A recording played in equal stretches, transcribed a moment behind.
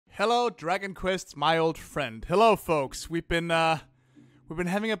Hello, Dragon Quest, my old friend. Hello, folks. We've been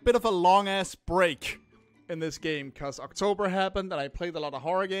having a bit of a long ass break in this game because October happened and I played a lot of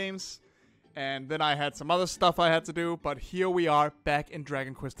horror games, and then I had some other stuff I had to do. But here we are back in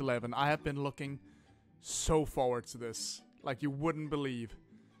Dragon Quest XI. I have been looking so forward to this, like you wouldn't believe.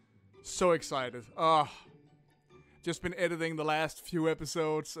 So excited. Just been editing the last few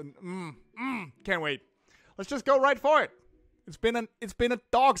episodes and can't wait. Let's just go right for it. It's been a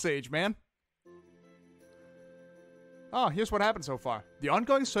dog's age, man. Oh, here's what happened so far. The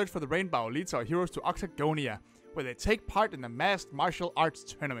ongoing search for the rainbow leads our heroes to Octagonia, where they take part in a masked martial arts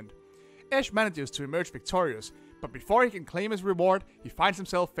tournament. Esh manages to emerge victorious, but before he can claim his reward, he finds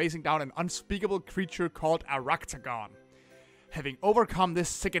himself facing down an unspeakable creature called a Raktagon. Having overcome this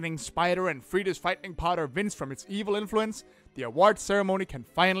sickening spider and freed his fighting partner Vince from its evil influence, the award ceremony can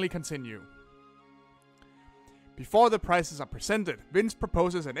finally continue. Before the prizes are presented, Vince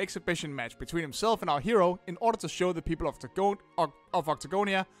proposes an exhibition match between himself and our hero in order to show the people of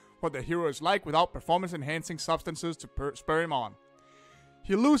Octagonia what the hero is like without performance-enhancing substances to spur him on.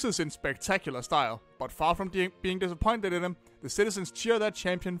 He loses in spectacular style, but far from being disappointed in him, the citizens cheer their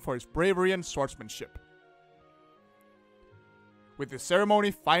champion for his bravery and swordsmanship. With the ceremony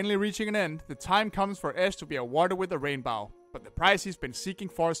finally reaching an end, the time comes for Esh to be awarded with the rainbow, but the prize he's been seeking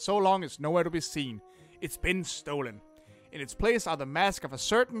for so long is nowhere to be seen. It's been stolen. In its place are the mask of a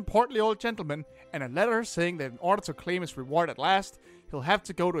certain portly old gentleman and a letter saying that in order to claim his reward at last, he'll have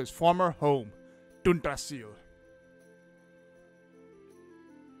to go to his former home, Dundrasil.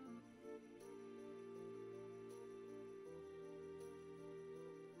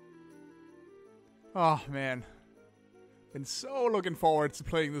 Oh man, been so looking forward to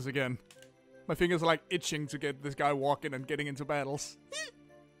playing this again. My fingers are like itching to get this guy walking and getting into battles.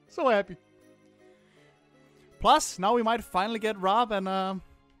 So happy. Plus, now we might finally get Rob and,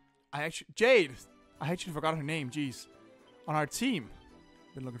 Jade. I actually forgot her name, jeez. On our team.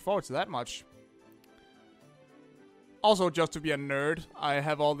 Been looking forward to that much. Also, just to be a nerd, I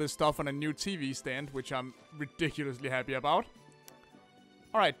have all this stuff on a new TV stand, which I'm ridiculously happy about.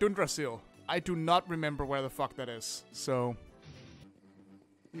 Alright, Dundrasil. I do not remember where the fuck that is, so...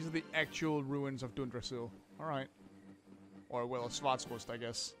 These are the actual ruins of Dundrasil. Alright. Or, well, Svartskost, I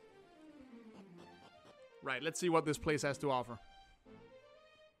guess. Right, let's see what this place has to offer.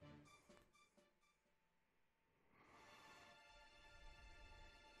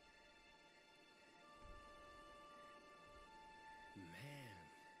 Man.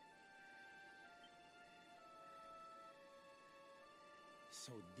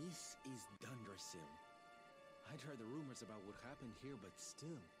 So this is Dundrasil. I'd heard the rumors about what happened here, but still,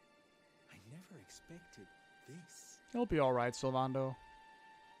 I never expected this. It'll be alright, Sylvando.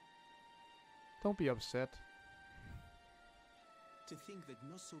 Don't be upset. To think that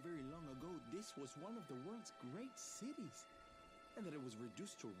not so very long ago, this was one of the world's great cities, and that it was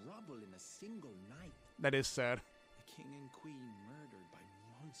reduced to rubble in a single night. That is sad. The king and queen murdered by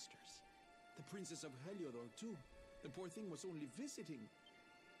monsters. The princess of Heliodor, too. The poor thing was only visiting.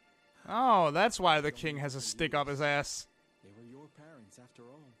 Oh, that's why the king has a stick up his ass. They were your parents, after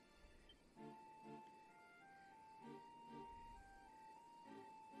all.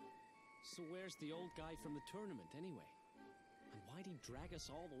 So where's the old guy from the tournament, anyway? And why'd he drag us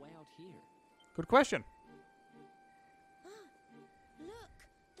all the way out here? Good question. Look!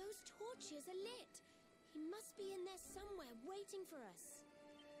 Those torches are lit! He must be in there somewhere, waiting for us.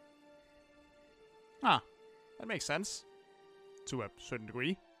 Ah, that makes sense. To a certain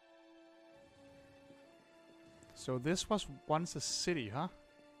degree. So this was once a city, huh?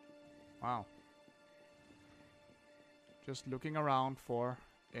 Wow. Just looking around for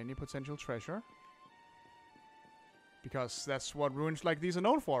any potential treasure. Because that's what ruins like these are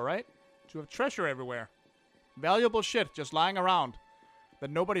known for, right? To have treasure everywhere. Valuable shit just lying around. That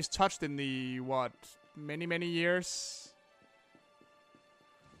nobody's touched in the, what, many years?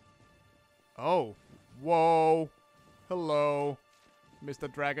 Oh. Whoa. Hello, Mr.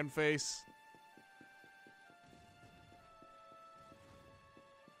 Dragonface.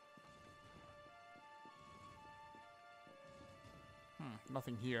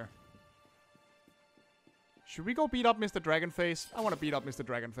 Nothing here. Should we go beat up Mr. Dragonface? I want to beat up Mr.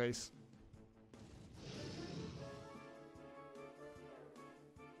 Dragonface.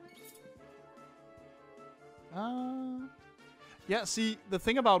 Yeah, see, the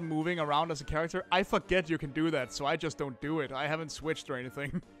thing about moving around as a character, I forget you can do that, so I just don't do it. I haven't switched or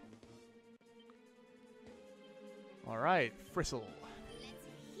anything. Alright, Fristle.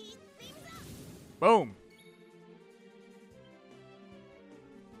 Boom!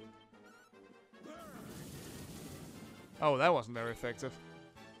 Oh, that wasn't very effective.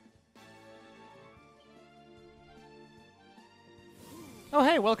 Oh,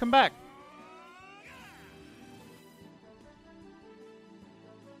 hey, welcome back.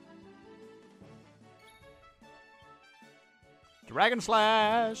 Dragon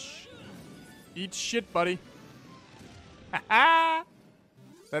Slash! Eat shit, buddy. Ha.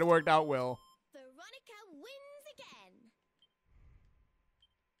 That worked out well. Veronica wins again.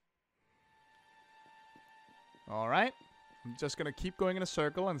 Alright. I'm just gonna keep going in a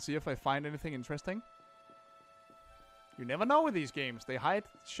circle and see if I find anything interesting. You never know with these games. They hide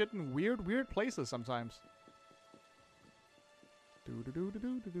shit in weird places sometimes.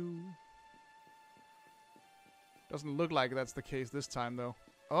 Do-do-do-do-do-do-do. Doesn't look like that's the case this time, though.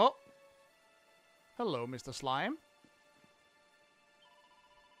 Oh! Hello, Mr. Slime.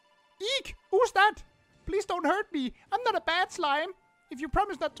 Eek! Who's that? Please don't hurt me. I'm not a bad slime. If you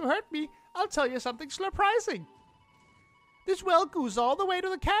promise not to hurt me, I'll tell you something surprising. This well goes all the way to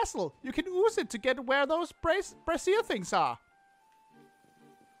the castle. You can ooze it to get where those brazier things are.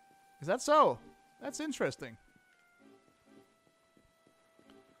 Is that so? That's interesting.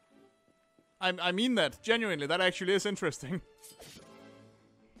 I mean that. Genuinely, that actually is interesting.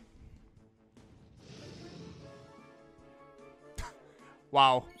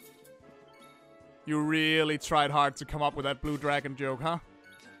 Wow. You really tried hard to come up with that blue dragon joke, huh?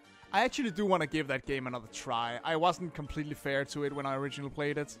 I actually do want to give that game another try. I wasn't completely fair to it when I originally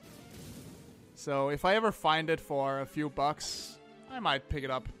played it. So if I ever find it for a few bucks, I might pick it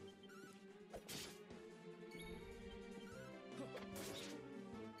up.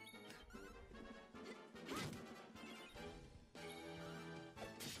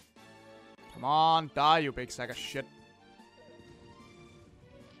 Come on, die, you big sack of shit.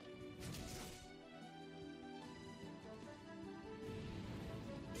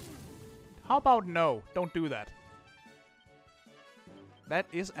 How about no? Don't do that. That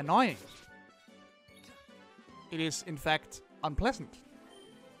is annoying. It is, in fact, unpleasant.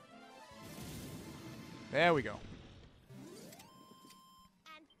 There we go.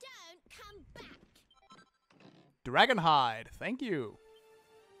 And don't come back. Dragonhide, thank you.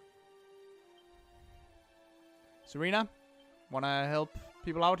 Serena, wanna help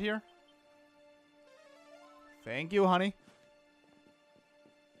people out here? Thank you, honey.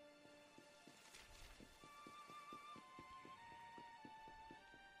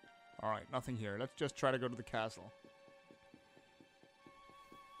 Alright, nothing here. Let's just try to go to the castle.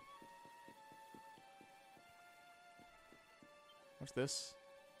 What's this?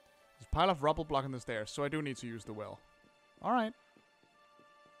 There's a pile of rubble blocking the stairs, so I do need to use the well. Alright.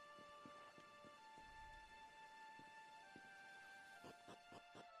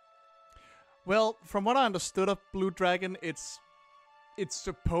 Well, from what I understood of Blue Dragon, it's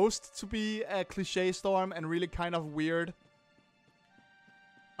supposed to be a cliché storm and really kind of weird.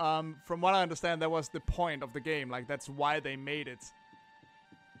 From what I understand, that was the point of the game. Like, that's why they made it.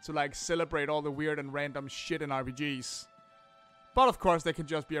 To, like, celebrate all the weird and random shit in RPGs. But, of course, they can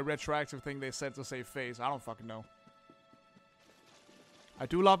just be a retroactive thing they said to save face. I don't fucking know. I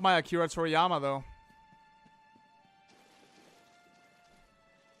do love my Akira Toriyama, though.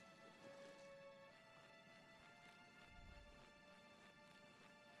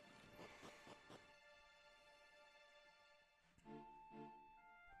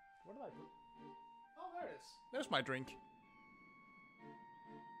 What did I put? Oh, there it is. There's my drink.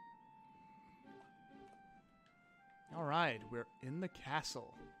 Alright, we're in the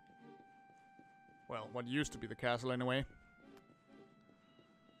castle. Well, what used to be the castle, anyway.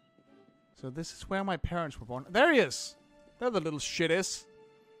 So this is where my parents were born. There he is! There the little shit is.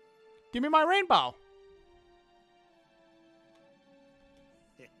 Give me my rainbow!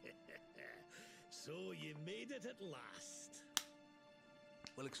 So you made it at last.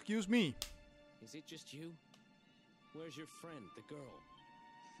 Well, excuse me. Is it just you? Where's your friend, the girl?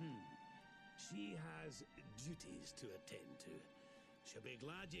 She has duties to attend to. She'll be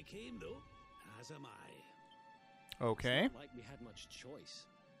glad you came, though, as am I. Okay. It's not like we had much choice.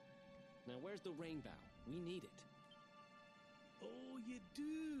 Now, where's the rainbow? We need it. Oh, you do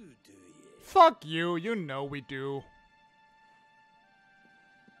you? Fuck you, you know we do.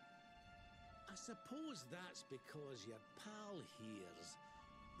 I suppose that's because your pal here's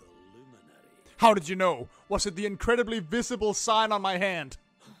the luminary. How did you know? Was it the incredibly visible sign on my hand?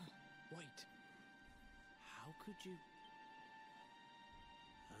 Wait. How could you...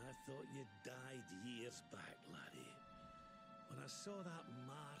 I thought you died years back, laddie. When I saw that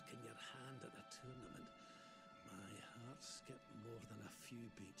mark in your hand at the tournament, my heart skipped more than a few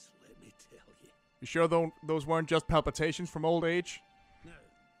beats, let me tell you. You sure those weren't just palpitations from old age? Now,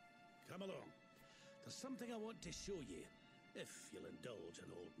 come along. There's something I want to show you, if you'll indulge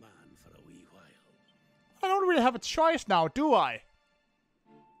an old man for a wee while. I don't really have a choice now, do I?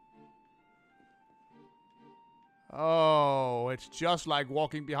 Oh, it's just like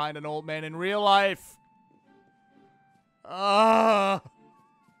walking behind an old man in real life. Ah.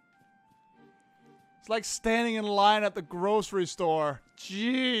 It's like standing in line at the grocery store.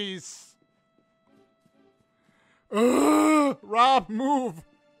 Jeez. Rob, move.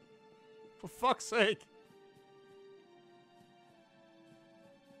 For fuck's sake.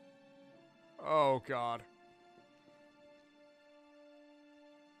 Oh, God.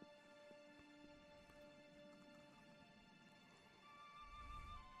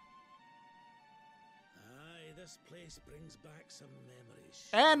 This place brings back some memories.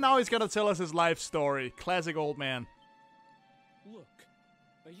 And now he's gonna tell us his life story. Classic old man. Look,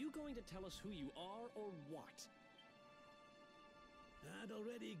 are you going to tell us who you are or what? I'd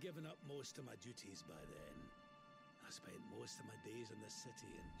already given up most of my duties by then. I spent most of my days in the city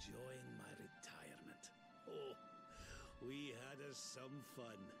enjoying my retirement. Oh, we had us some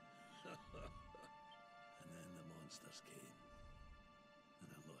fun. And then the monsters came, and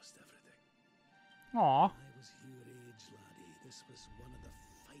I lost everything. Aw. I was your age, laddie. This was one of the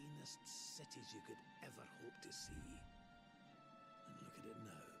finest cities you could ever hope to see. And look at it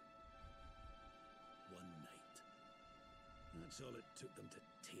now. One night. That's all it took them to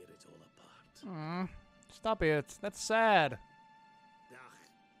tear it all apart. Stop it. That's sad. Ach,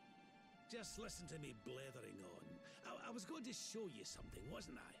 just listen to me blethering on. I was going to show you something,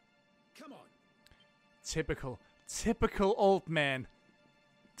 wasn't I? Come on. Typical old man.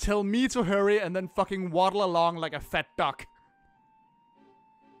 Tell me to hurry and then fucking waddle along like a fat duck.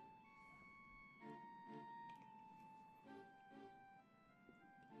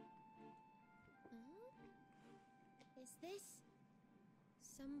 Is this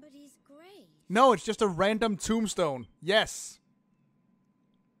somebody's grave? No, it's just a random tombstone. Yes.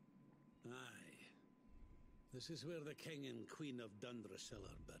 Aye. This is where the king and queen of Dundrasil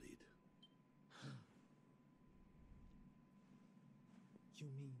are buried. You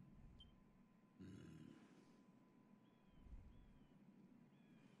mean?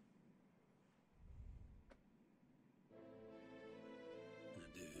 I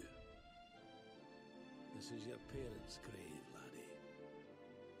do. This is your parents' grave, laddie.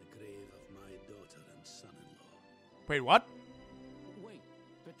 The grave of my daughter and son-in-law. Wait, what? Wait,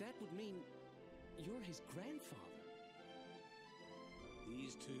 but that would mean you're his grandfather.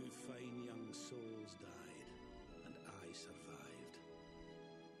 These two fine young souls died, and I survived.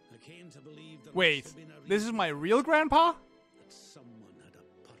 I came to believe that Wait, this is my real grandpa? that someone had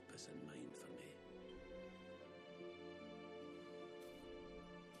a purpose in mind for me.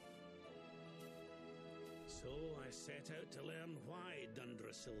 So I set out to learn why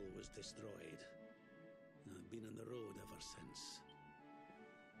Dundrasil was destroyed. I've been on the road ever since.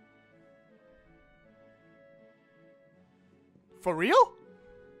 For real?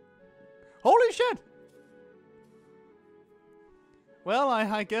 Holy shit! Well,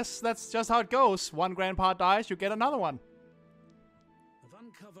 I guess that's just how it goes. One grandpa dies, you get another one. I've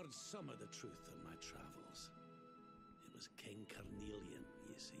uncovered some of the truth in my travels. It was King Carnelian,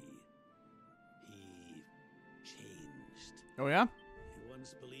 you see. He changed. Oh yeah? He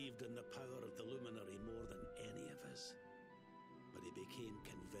once believed in the power of the luminary more than any of us. But he became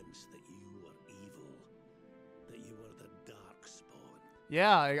convinced that you were evil. That you were the dark spawn.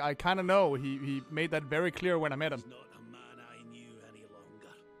 Yeah, I kind of know. He made that very clear when I met him. He's not a man I knew any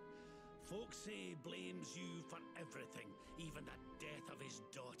longer. Folks say he blames you for everything, even the death of his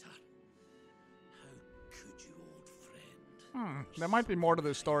daughter. How could you, old friend? There might be more to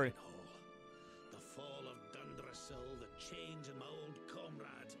this story. The fall of Dundrasil, the change in my old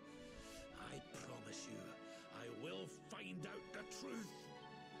comrade. I promise you, I will find out the truth.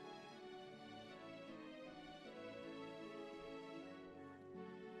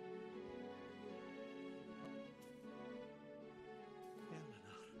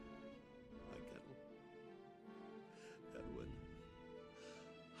 Eleanor, my girl. Erwin.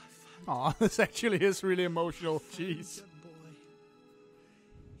 I found Aw, this actually is really emotional. Jeez. your boy.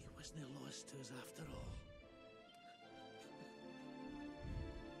 He wasn't lost to us after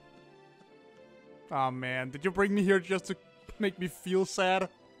all. Oh man, did you bring me here just to make me feel sad?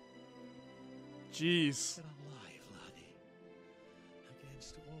 Jeez. You're alive, laddie.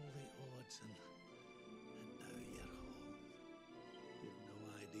 Against all the odds, and now you're home. You've no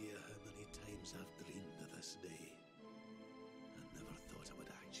idea how many times I've dreamed of this day. I never thought it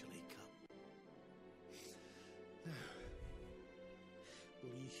would actually come. Now,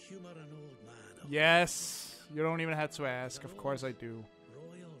 will you humor an old man? Yes. You don't even have to ask. Of course I do.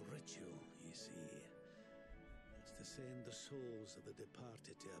 Royal ritual, you see. It's to send the souls of the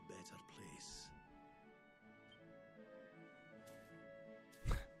departed to a better place.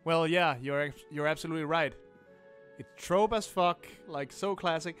 Well, yeah, you're absolutely right. It's trope as fuck, like so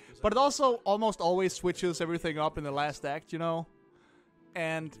classic. But it also almost always switches everything up in the last act, you know?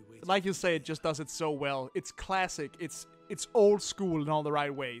 And like you say, it just does it so well. It's classic. It's old school in all the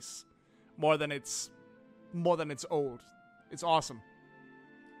right ways. More than it's old. It's awesome.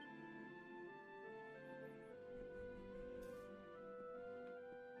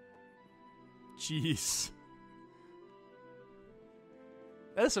 Jeez.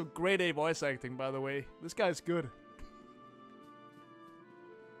 That is some grade A voice acting, by the way. This guy's good.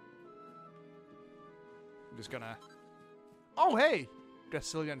 I'm just gonna... Oh, hey!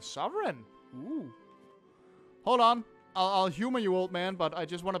 Brazilian Sovereign. Ooh. Hold on. I'll humor you, old man, but I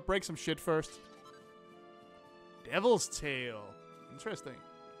just want to break some shit first. Devil's Tail. Interesting.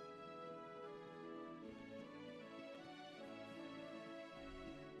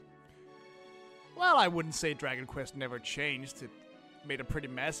 Well, I wouldn't say Dragon Quest never changed. It made a pretty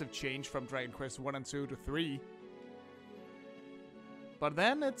massive change from Dragon Quest 1 and 2 to 3. But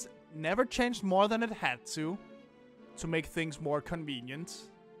then it's never changed more than it had to make things more convenient.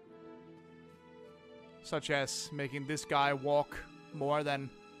 Such as making this guy walk more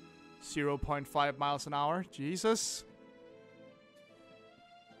than 0.5 miles an hour. Jesus.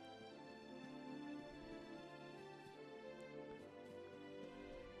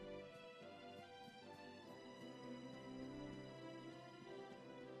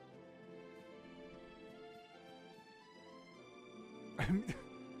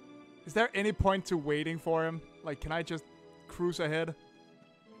 Is there any point to waiting for him? Like, can I just cruise ahead?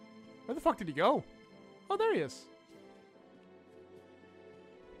 Where the fuck did he go? Oh, there he is.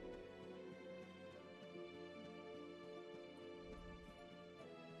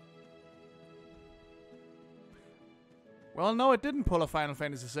 Well, no, it didn't pull a Final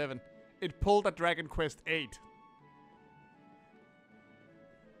Fantasy VII. It pulled a Dragon Quest VIII.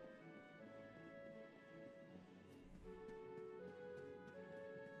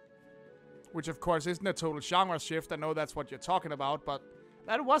 Which, of course, isn't a total genre shift. I know that's what you're talking about, but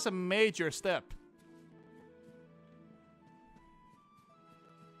that was a major step.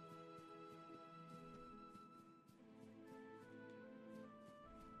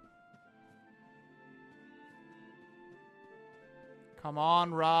 Come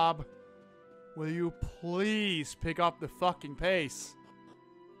on, Rob. Will you please pick up the fucking pace?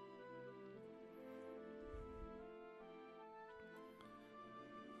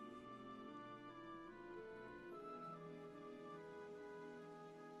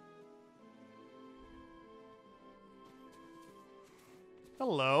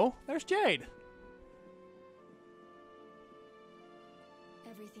 Hello, there's Jade.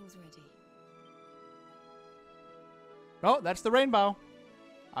 Everything's ready. Oh, that's the rainbow.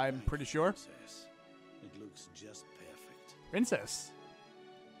 I'm pretty sure. Princess. It looks just perfect. Princess?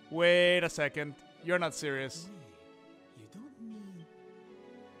 Wait a second. You're not serious. You don't mean...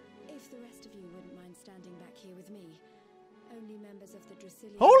 If the rest of you wouldn't mind standing back here with me. Only members of the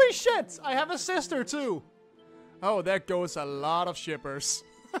Dracilian... Holy shit! I have a sister too! Oh, there goes a lot of shippers.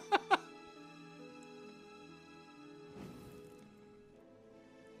 How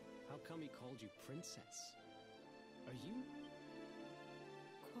come he called you princess? Are you?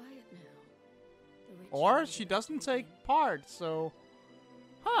 Quiet now. The rich Or lady she of doesn't Brooklyn. take part, so...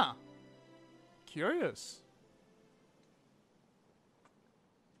 Huh. Curious.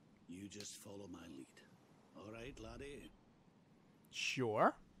 You just follow my lead. All right, laddie?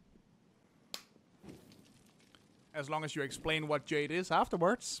 Sure. As long as you explain what Jade is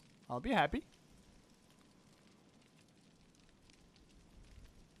afterwards, I'll be happy.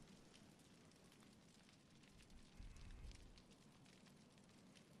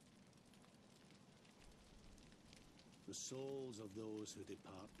 The souls of those who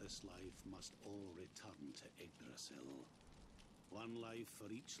depart this life must all return to Yggdrasil. One life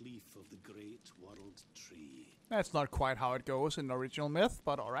for each leaf of the great world tree. That's not quite how it goes in the original myth,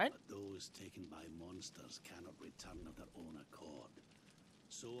 but alright. But those taken by monsters cannot return of their own accord.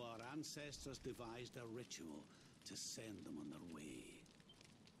 So our ancestors devised a ritual to send them on their way.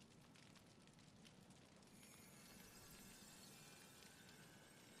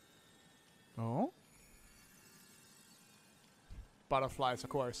 Oh? Butterflies, of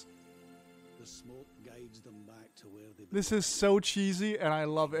course. The smoke guides them back to where they This is so cheesy, and I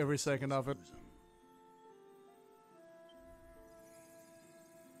love every second of it.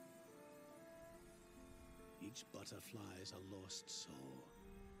 Each butterfly is a lost soul.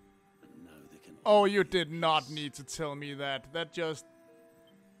 And now they can Oh, all you be did at not peace. need to tell me that. That just...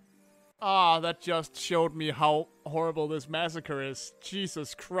 Ah, that just showed me how horrible this massacre is.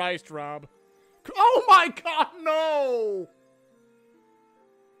 Jesus Christ, Rob. Oh my god, no!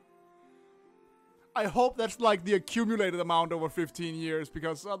 I hope that's like the accumulated amount over 15 years,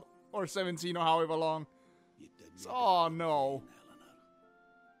 because or 17 or however long. You did Oh no. Eleanor.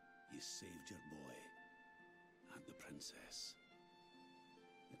 You saved your boy and the princess.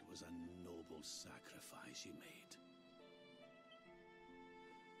 It was a noble sacrifice you made.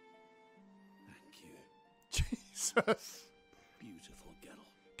 Thank you, Jesus. beautiful girl.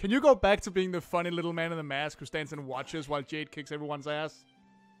 Can you go back to being the funny little man in the mask who stands and watches while Jade kicks everyone's ass?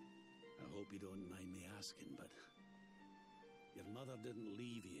 I hope you don't mind me asking, but your mother didn't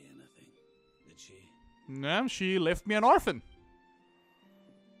leave you anything, did she? No, she left me an orphan.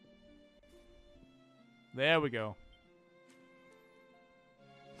 There we go.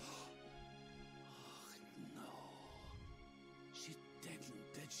 No. She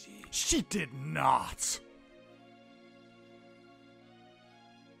didn't, did she? She did not.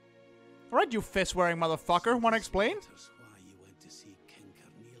 Alright, you fist-wearing motherfucker. Wanna explain? That's why you went to see King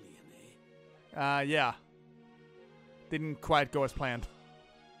Carnelian, eh? Yeah. Didn't quite go as planned. If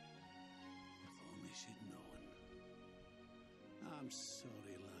only she'd known. I'm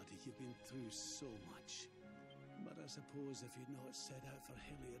sorry, laddie, you've been through so much. But I suppose if you'd not set out for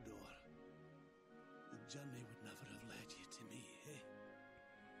Heliodor, the journey would never have led you to me, eh?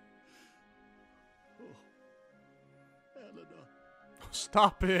 Oh, Eleanor.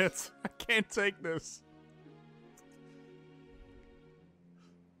 Stop it. I can't take this.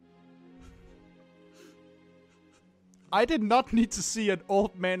 I did not need to see an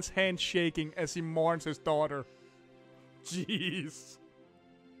old man's hand shaking as he mourns his daughter. Jeez.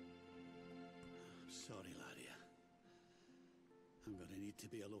 Sorry, laddie. I'm gonna need to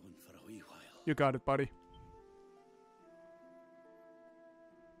be alone for a wee while. You got it, buddy.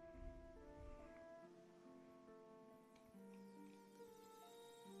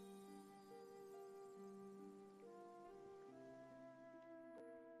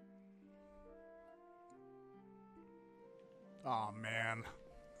 Oh man.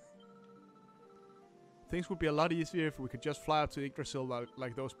 Things would be a lot easier if we could just fly up to Yggdrasil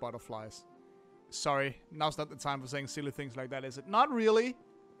like those butterflies. Sorry, now's not the time for saying silly things like that, is it? Not really.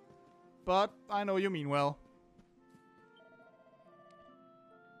 But I know you mean well.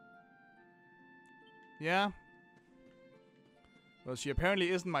 Yeah? Well, she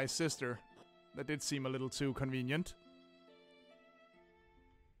apparently isn't my sister. That did seem a little too convenient.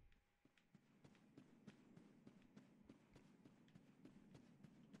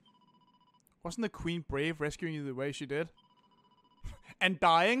 Wasn't the queen brave rescuing you the way she did? And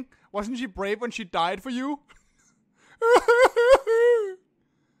dying? Wasn't she brave when she died for you?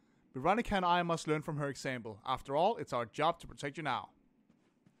 Veronica and I must learn from her example. After all, it's our job to protect you now.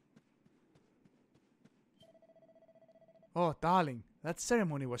 Oh, darling, that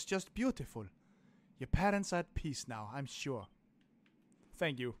ceremony was just beautiful. Your parents are at peace now, I'm sure.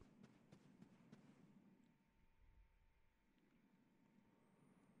 Thank you.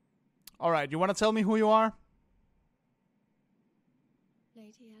 Alright, you want to tell me who you are?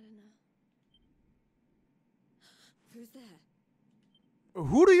 Lady Eleanor. Who's there?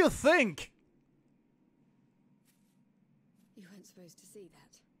 Who do you think? You weren't supposed to see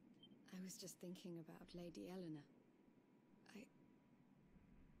that. I was just thinking about Lady Eleanor.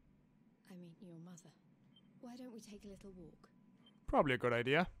 I mean, your mother. Why don't we take a little walk? Probably a good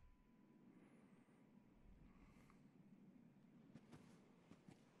idea.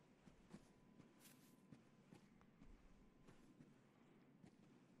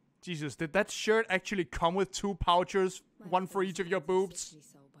 Jesus, did that shirt actually come with 2 pouches, one for each of your boobs?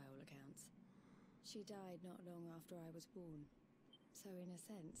 Soul by all accounts. She died not long after I was born. So in a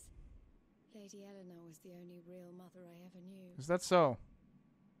sense, Lady Eleanor was the only real mother I ever knew. Is that so?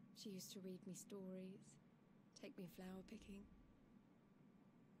 She used to read me stories, take me flower picking.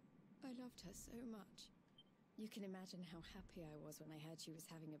 I loved her so much. You can imagine how happy I was when I heard she was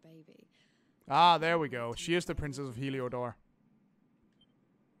having a baby. Ah, there we go. She is the Princess of Heliodor.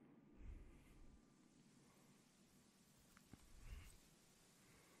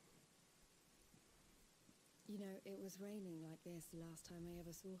 You know, it was raining like this the last time I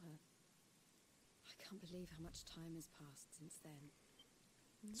ever saw her. I can't believe how much time has passed since then.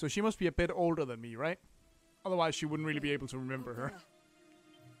 So she must be a bit older than me, right? Otherwise she wouldn't really be able to remember her.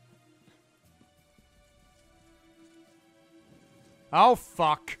 Oh,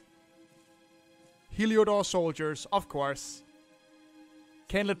 fuck. Heliodor soldiers, of course.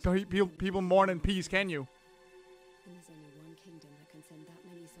 Can't let people mourn in peace, can you? And there's only one kingdom that can send that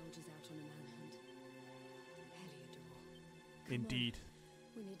many soldiers out on a manhunt. Heliodor. Come Indeed.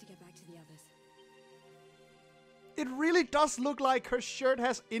 on. We need to get back to the others. It really does look like her shirt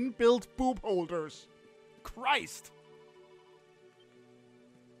has inbuilt boob holders. Christ.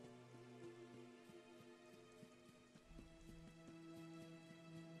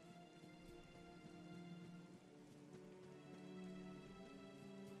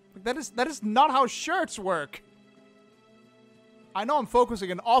 That is not how shirts work. I know I'm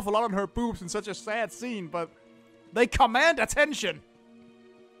focusing an awful lot on her boobs in such a sad scene, but they command attention.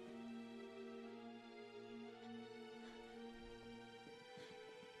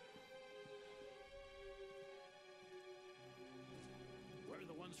 Where are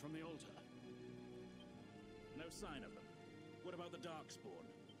the ones from the altar? No sign of them. What about the Darkspawn?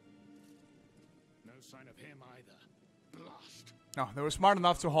 No sign of him either. Blast! No, they were smart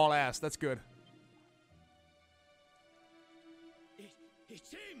enough to haul ass. That's good.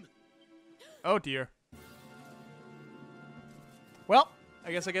 It's him! Oh dear. Well,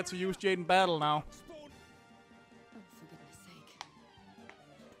 I guess I get to use Jade in battle now. Oh, for goodness sake.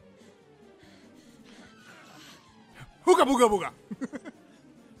 Hooga booga booga!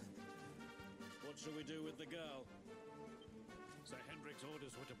 What shall we do with the girl? Sir Hendrik's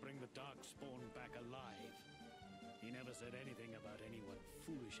orders were to bring the Darkspawn back alive. He never said anything about anyone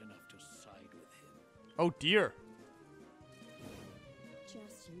foolish enough to side with him. Oh dear.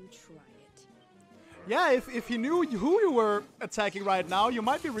 Just you try it. Yeah, if he knew who you were attacking right now, you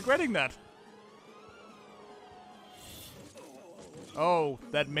might be regretting that. Oh,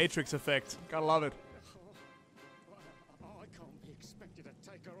 that Matrix effect. Gotta love it. I can't be expected to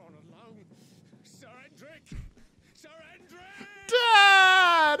take her on alone. Sir Hendrik! Sir Hendrik!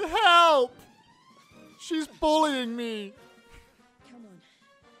 Dad, help! She's bullying me. Come on.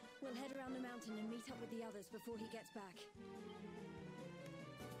 We'll head around the mountain and meet up with the others before he gets back.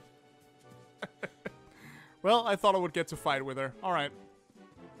 Well, I thought I would get to fight with her. Alright.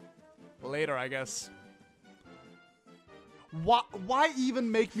 Later, I guess. Why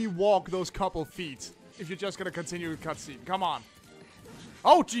even make me walk those couple feet if you're just gonna continue the cutscene? Come on.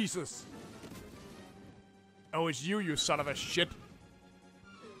 Oh, Jesus! Oh, it's you son of a shit.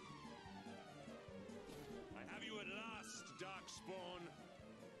 I have you at last, Darkspawn.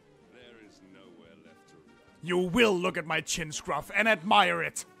 There is nowhere left to run. You will look at my chin scruff and admire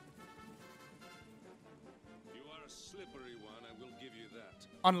it. You are a slippery one, I will give you that.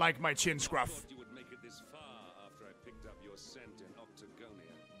 Unlike my chin I scruff. thought you would make it this far after I picked up your scent in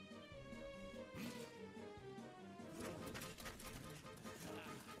Octagonia.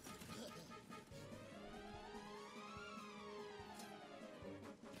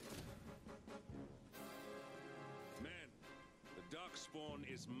 Men, the Darkspawn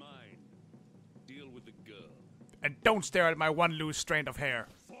is mine. Deal with the girl. And don't stare at my one loose strand of hair.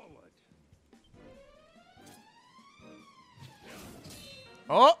 Forward.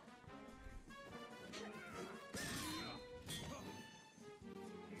 Oh!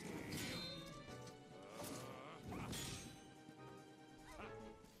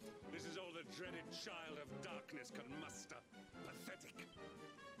 This is all the dreaded child of darkness can muster. Pathetic.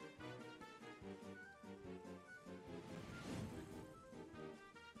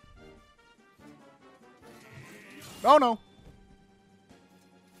 Oh no.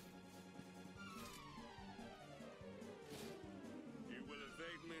 You will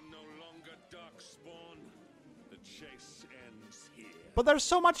evade me no longer, Darkspawn. The chase ends here. But there's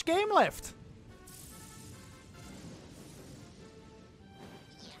so much game left.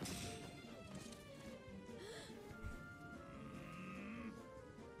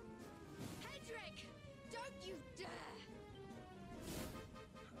 Hendrik! Don't you dare!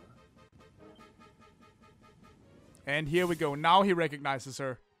 And here we go. Now he recognizes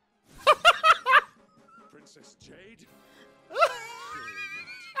her. Princess Jade?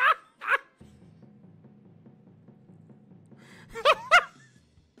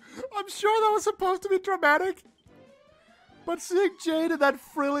 I'm sure that was supposed to be dramatic. But seeing Jade in that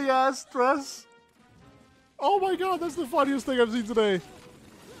frilly ass dress. Oh my god, that's the funniest thing I've seen today.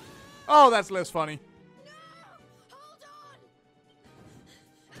 Oh, that's less funny. Hold on!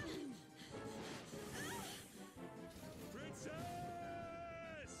 Princess!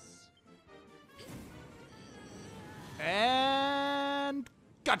 And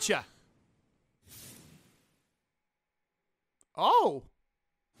gotcha. Oh.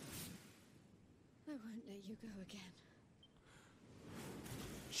 I won't let you go again.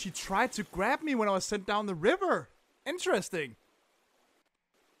 She tried to grab me when I was sent down the river. Interesting.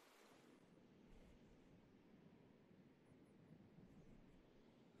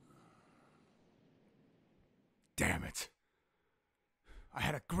 Damn it. I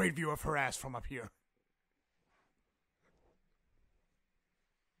had a great view of her ass from up here.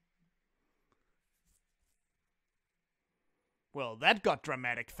 Well, that got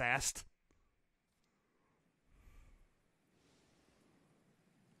dramatic fast.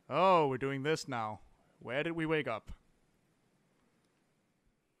 Oh, we're doing this now. Where did we wake up?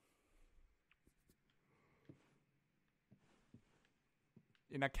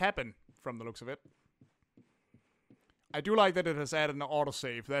 in a cabin, from the looks of it. I do like that it has added an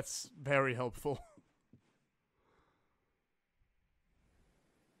autosave. That's very helpful.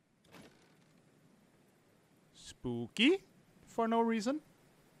 Spooky? For no reason.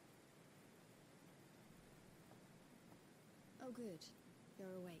 Oh, good.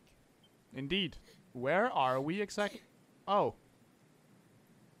 You're awake. Indeed. Where are we exactly? Oh.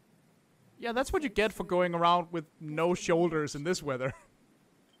 Yeah, that's what you get for going around with no shoulders in this weather.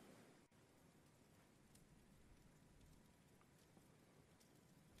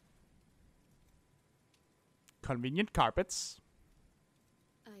 Convenient carpets.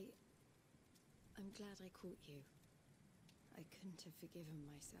 I'm glad I caught you. I couldn't have forgiven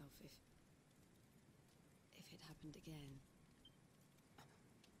myself if it happened again.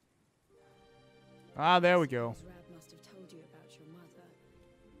 Ah, there we go. Rab must have told you about your mother.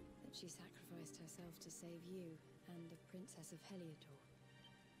 That she sacrificed herself to save you and the Princess of Heliodor.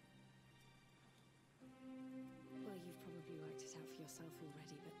 Well, you've probably worked it out for yourself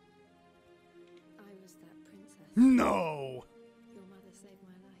already, but I was that princess. No! Your mother saved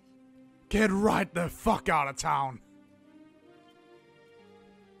my life. Get right the fuck out of town.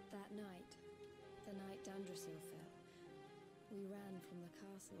 That night, the night Dundrasil fell, we ran from the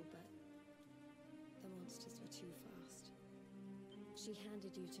castle, but the monsters were too fast. She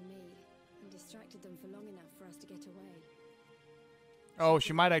handed you to me and distracted them for long enough for us to get away. Oh,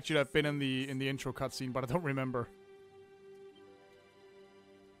 she might actually have been in the intro cutscene, but I don't remember.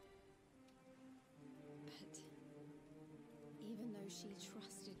 But even though she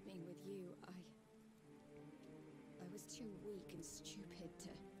trusted me with you, I was too weak and stupid to...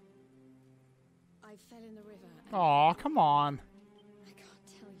 I fell in the river and... Aw, come on. I can't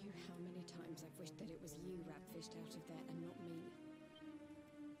tell you how many times I've wished that it was you Rab fished out of there and not me.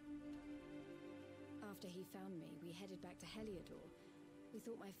 After he found me, we headed back to Heliodor. We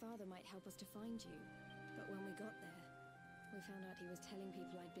thought my father might help us to find you, but when we got there, we found out he was telling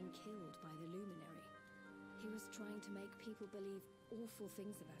people I'd been killed by the Luminary. He was trying to make people believe awful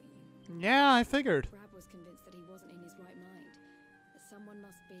things about you. Yeah, I figured. Rab was convinced that he wasn't in his right mind, that someone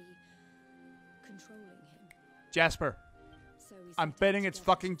must be controlling him. Jasper. So we I'm set out betting it's together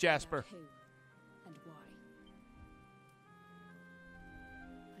fucking to find out Jasper. who and why.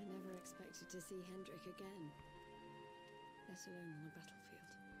 I never expected to see Hendrik again, let alone on a battlefield.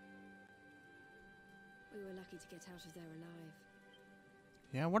 We were lucky to get out of there alive.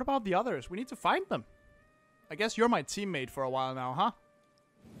 Yeah, what about the others? We need to find them. I guess you're my teammate for a while now, huh?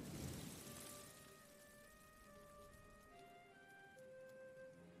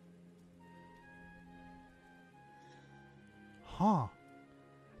 Huh.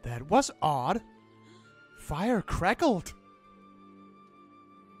 That was odd. Fire crackled.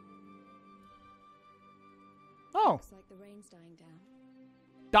 Oh, Looks like the rain's dying down.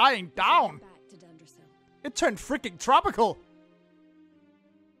 dying down. Back to Dundrasil. It turned freaking tropical.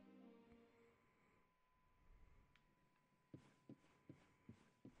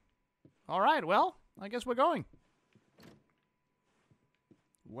 All right, well, I guess we're going.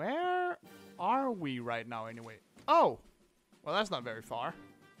 Where are we right now anyway? Oh, well, that's not very far.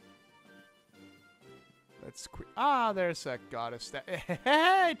 Let's ah, there's a goddess.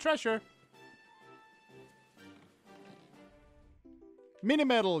 Hey, treasure. Mini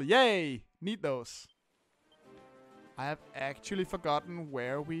medal, yay! Need those. I have actually forgotten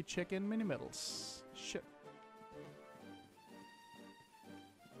where we check in mini medals. Shit.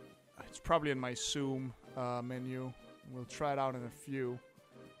 It's probably in my Zoom menu. We'll try it out in a few.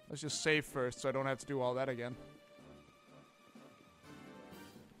 Let's just save first so I don't have to do all that again.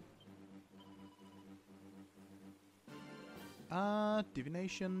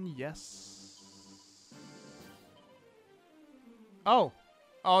 Divination, yes. Oh.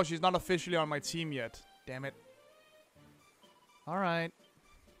 Oh, she's not officially on my team yet. Damn it. Alright.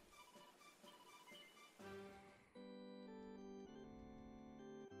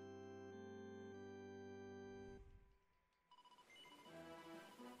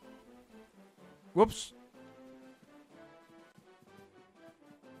 Whoops.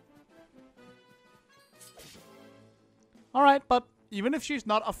 Alright, but even if she's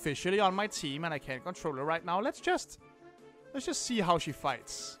not officially on my team and I can't control her right now, let's just see how she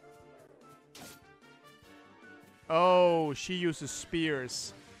fights. Oh, she uses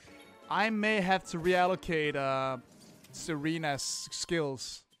spears. I may have to reallocate Serena's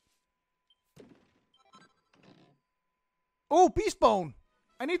skills. Oh, Beast Bone!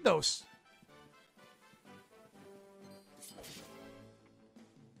 I need those.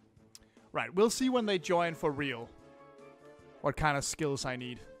 Right, we'll see when they join for real what kind of skills I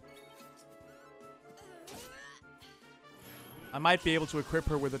need. I might be able to equip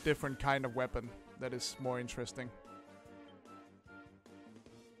her with a different kind of weapon that is more interesting.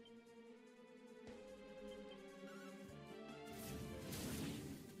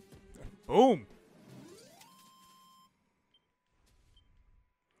 Boom!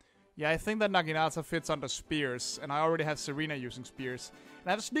 Yeah, I think that Naginata fits under spears, and I already have Serena using spears. And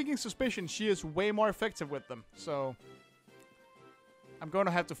I have a sneaking suspicion she is way more effective with them, so... I'm going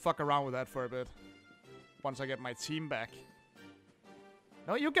to have to fuck around with that for a bit. Once I get my team back.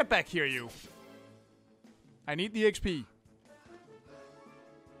 No, you get back here, you! I need the XP.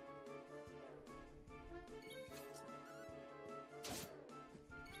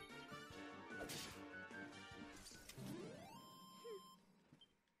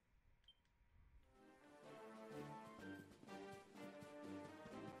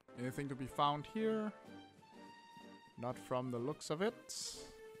 Anything to be found here? Not from the looks of it.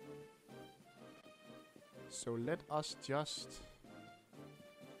 So let us just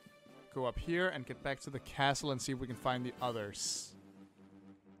go up here and get back to the castle and see if we can find the others.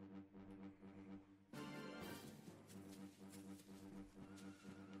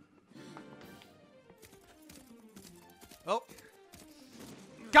 Oh.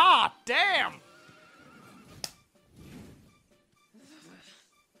 God damn!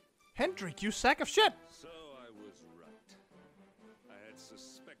 Hendrik, you sack of shit! So I was right. I had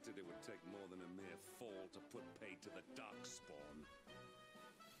suspected it would take more than a mere fall to put pay to the Darkspawn.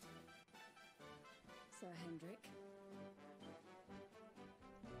 Sir Hendrik.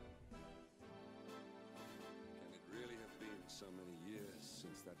 Can it really have been so many years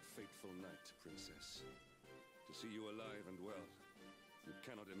since that fateful night, Princess? To see you alive and well, you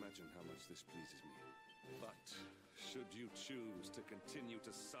cannot imagine how much this pleases me. But should you choose to continue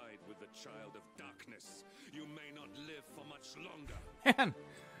to side with the Child of Darkness, you may not live for much longer. Man,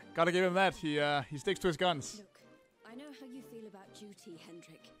 gotta give him that. He sticks to his guns. Look, I know how you feel about duty,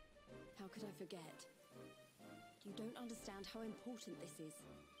 Hendrik. How could I forget? You don't understand how important this is.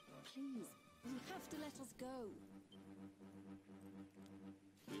 Please, you have to let us go.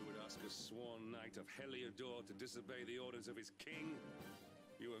 You would ask a sworn knight of Heliodor to disobey the orders of his king?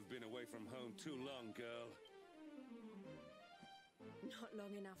 You have been away from home too long, girl. Not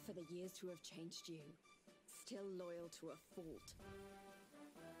long enough for the years to have changed you. Still loyal to a fault.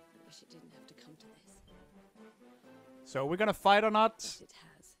 I wish it didn't have to come to this. So we're gonna fight or not? But it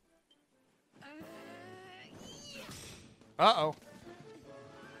has. Uh-oh.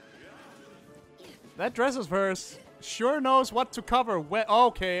 That dress of hers sure knows what to cover.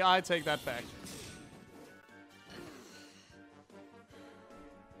 Okay, I take that back.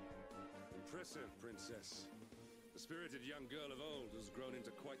 Impressive, Princess. The spirited young girl of old has grown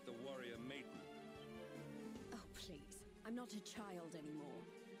into quite the warrior maiden. Oh, please. I'm not a child anymore.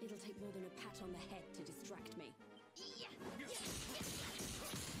 It'll take more than a pat on the head to distract me.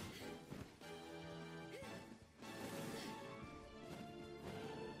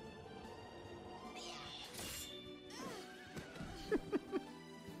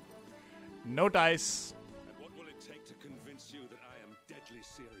 No dice. And what will it take to convince you that I am deadly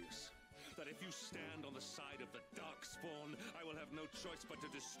serious? That if you stand on the side of the Darkspawn, I will have no choice but to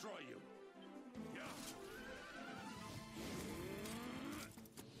destroy you.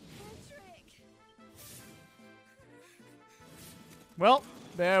 Trick! Well,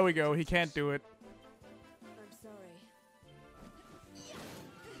 there we go. He can't do it. I'm sorry.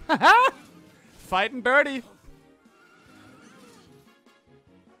 Haha! Fighting dirty.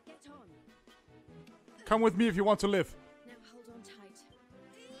 Get on. Come with me if you want to live. Now hold on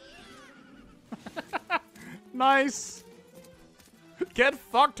tight. Nice. Get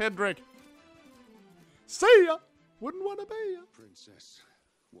fucked, Hendrik. See ya. Wouldn't want to be ya. Princess,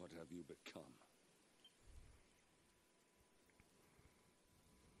 what have you become?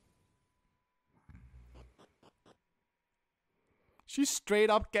 She straight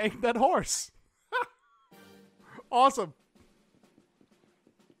up ganked that horse. Awesome.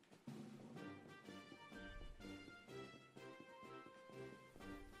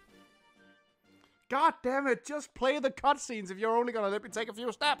 God damn it, just play the cutscenes if you're only gonna let me take a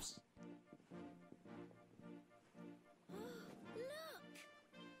few steps.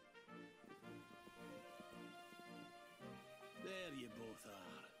 There you both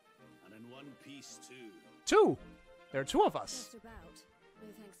are. And in one piece, too. Two. There are two of us. Just about. No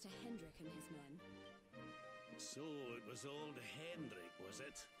thanks to Hendrik and his men. So it was old Hendrik, was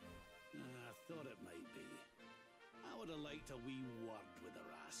it? I thought it might be. I would have liked a wee word with the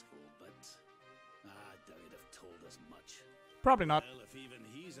rascal, but I doubt he'd have told us much. Probably not. Well, if even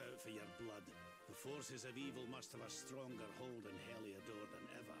he's out for your blood, the forces of evil must have a stronger hold in Heliodor than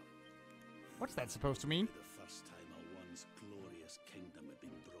ever. What's that supposed to mean? The first time I won once glorious kingdom had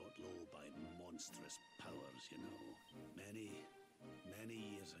been brought low by monstrous powers, you know. Many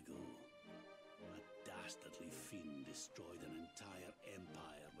years ago, a dastardly fiend destroyed an entire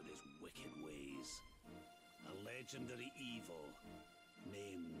empire with his wicked ways. A legendary evil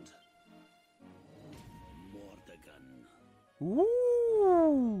named Mordegon.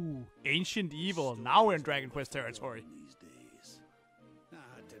 Ooh! Ancient evil. Now we're in Dragon Quest territory. These days,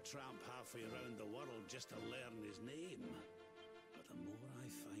 I had to tramp halfway around the world just to learn his name. But the more I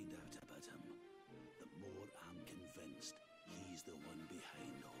find out about him, the more I'm convinced he's the one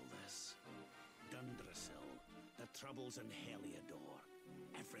behind all this. Dundrasil, the troubles in Heliodor,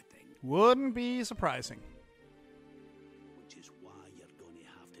 everything. Wouldn't be surprising. Which is why you're going to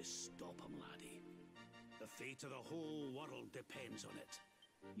have to stop him, laddie. The fate of the whole world depends on it.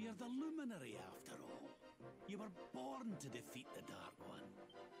 You're the luminary after all. You were born to defeat the Dark One.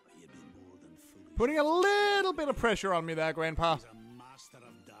 But you'd be more than foolish. Putting a little bit of pressure on me there, Grandpa. He's a master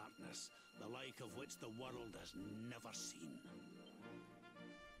of darkness, the like of which the world has never seen.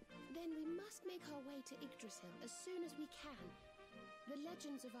 Then we must make our way to Yggdrasil as soon as we can. The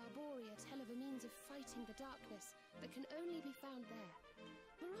legends of Arborea tell of a means of fighting the darkness that can only be found there.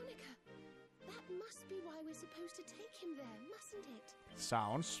 Veronica, that must be why we're supposed to take him there, mustn't it?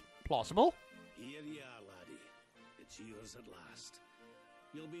 Sounds plausible. Here you are, laddie. It's yours at last.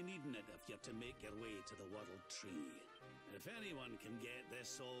 You'll be needing it if you're to make your way to the World Tree. If anyone can get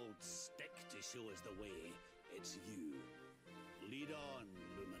this old stick to show us the way, it's you. Lead on,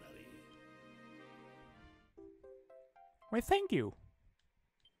 luminary. Why, thank you.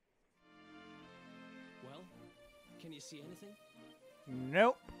 Well, can you see anything?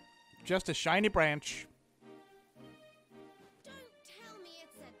 Nope. Just a shiny branch. Don't tell me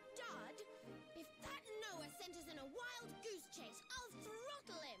it's a dud. If that Noah sent us in a wild goose chase, I'll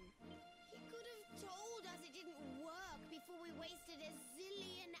throttle him. He could have told us it didn't work before we wasted a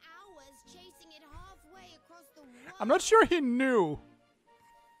zillion hours chasing it halfway across the world. I'm not sure he knew.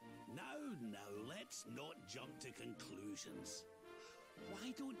 Now, let's not jump to conclusions.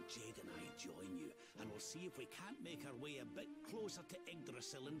 Why don't Jade and I join you, and we'll see if we can't make our way a bit closer to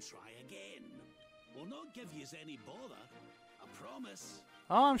Yggdrasil and try again. We'll not give yous any bother, I promise.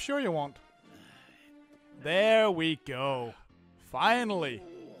 Oh, I'm sure you won't. There we go. Finally.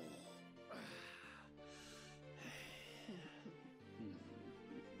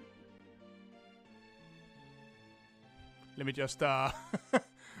 Let me just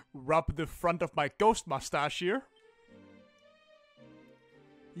rub the front of my ghost mustache here.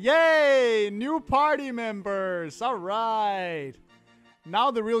 Yay! New party members! Alright!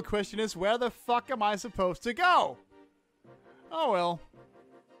 Now the real question is, where the fuck am I supposed to go? Oh well.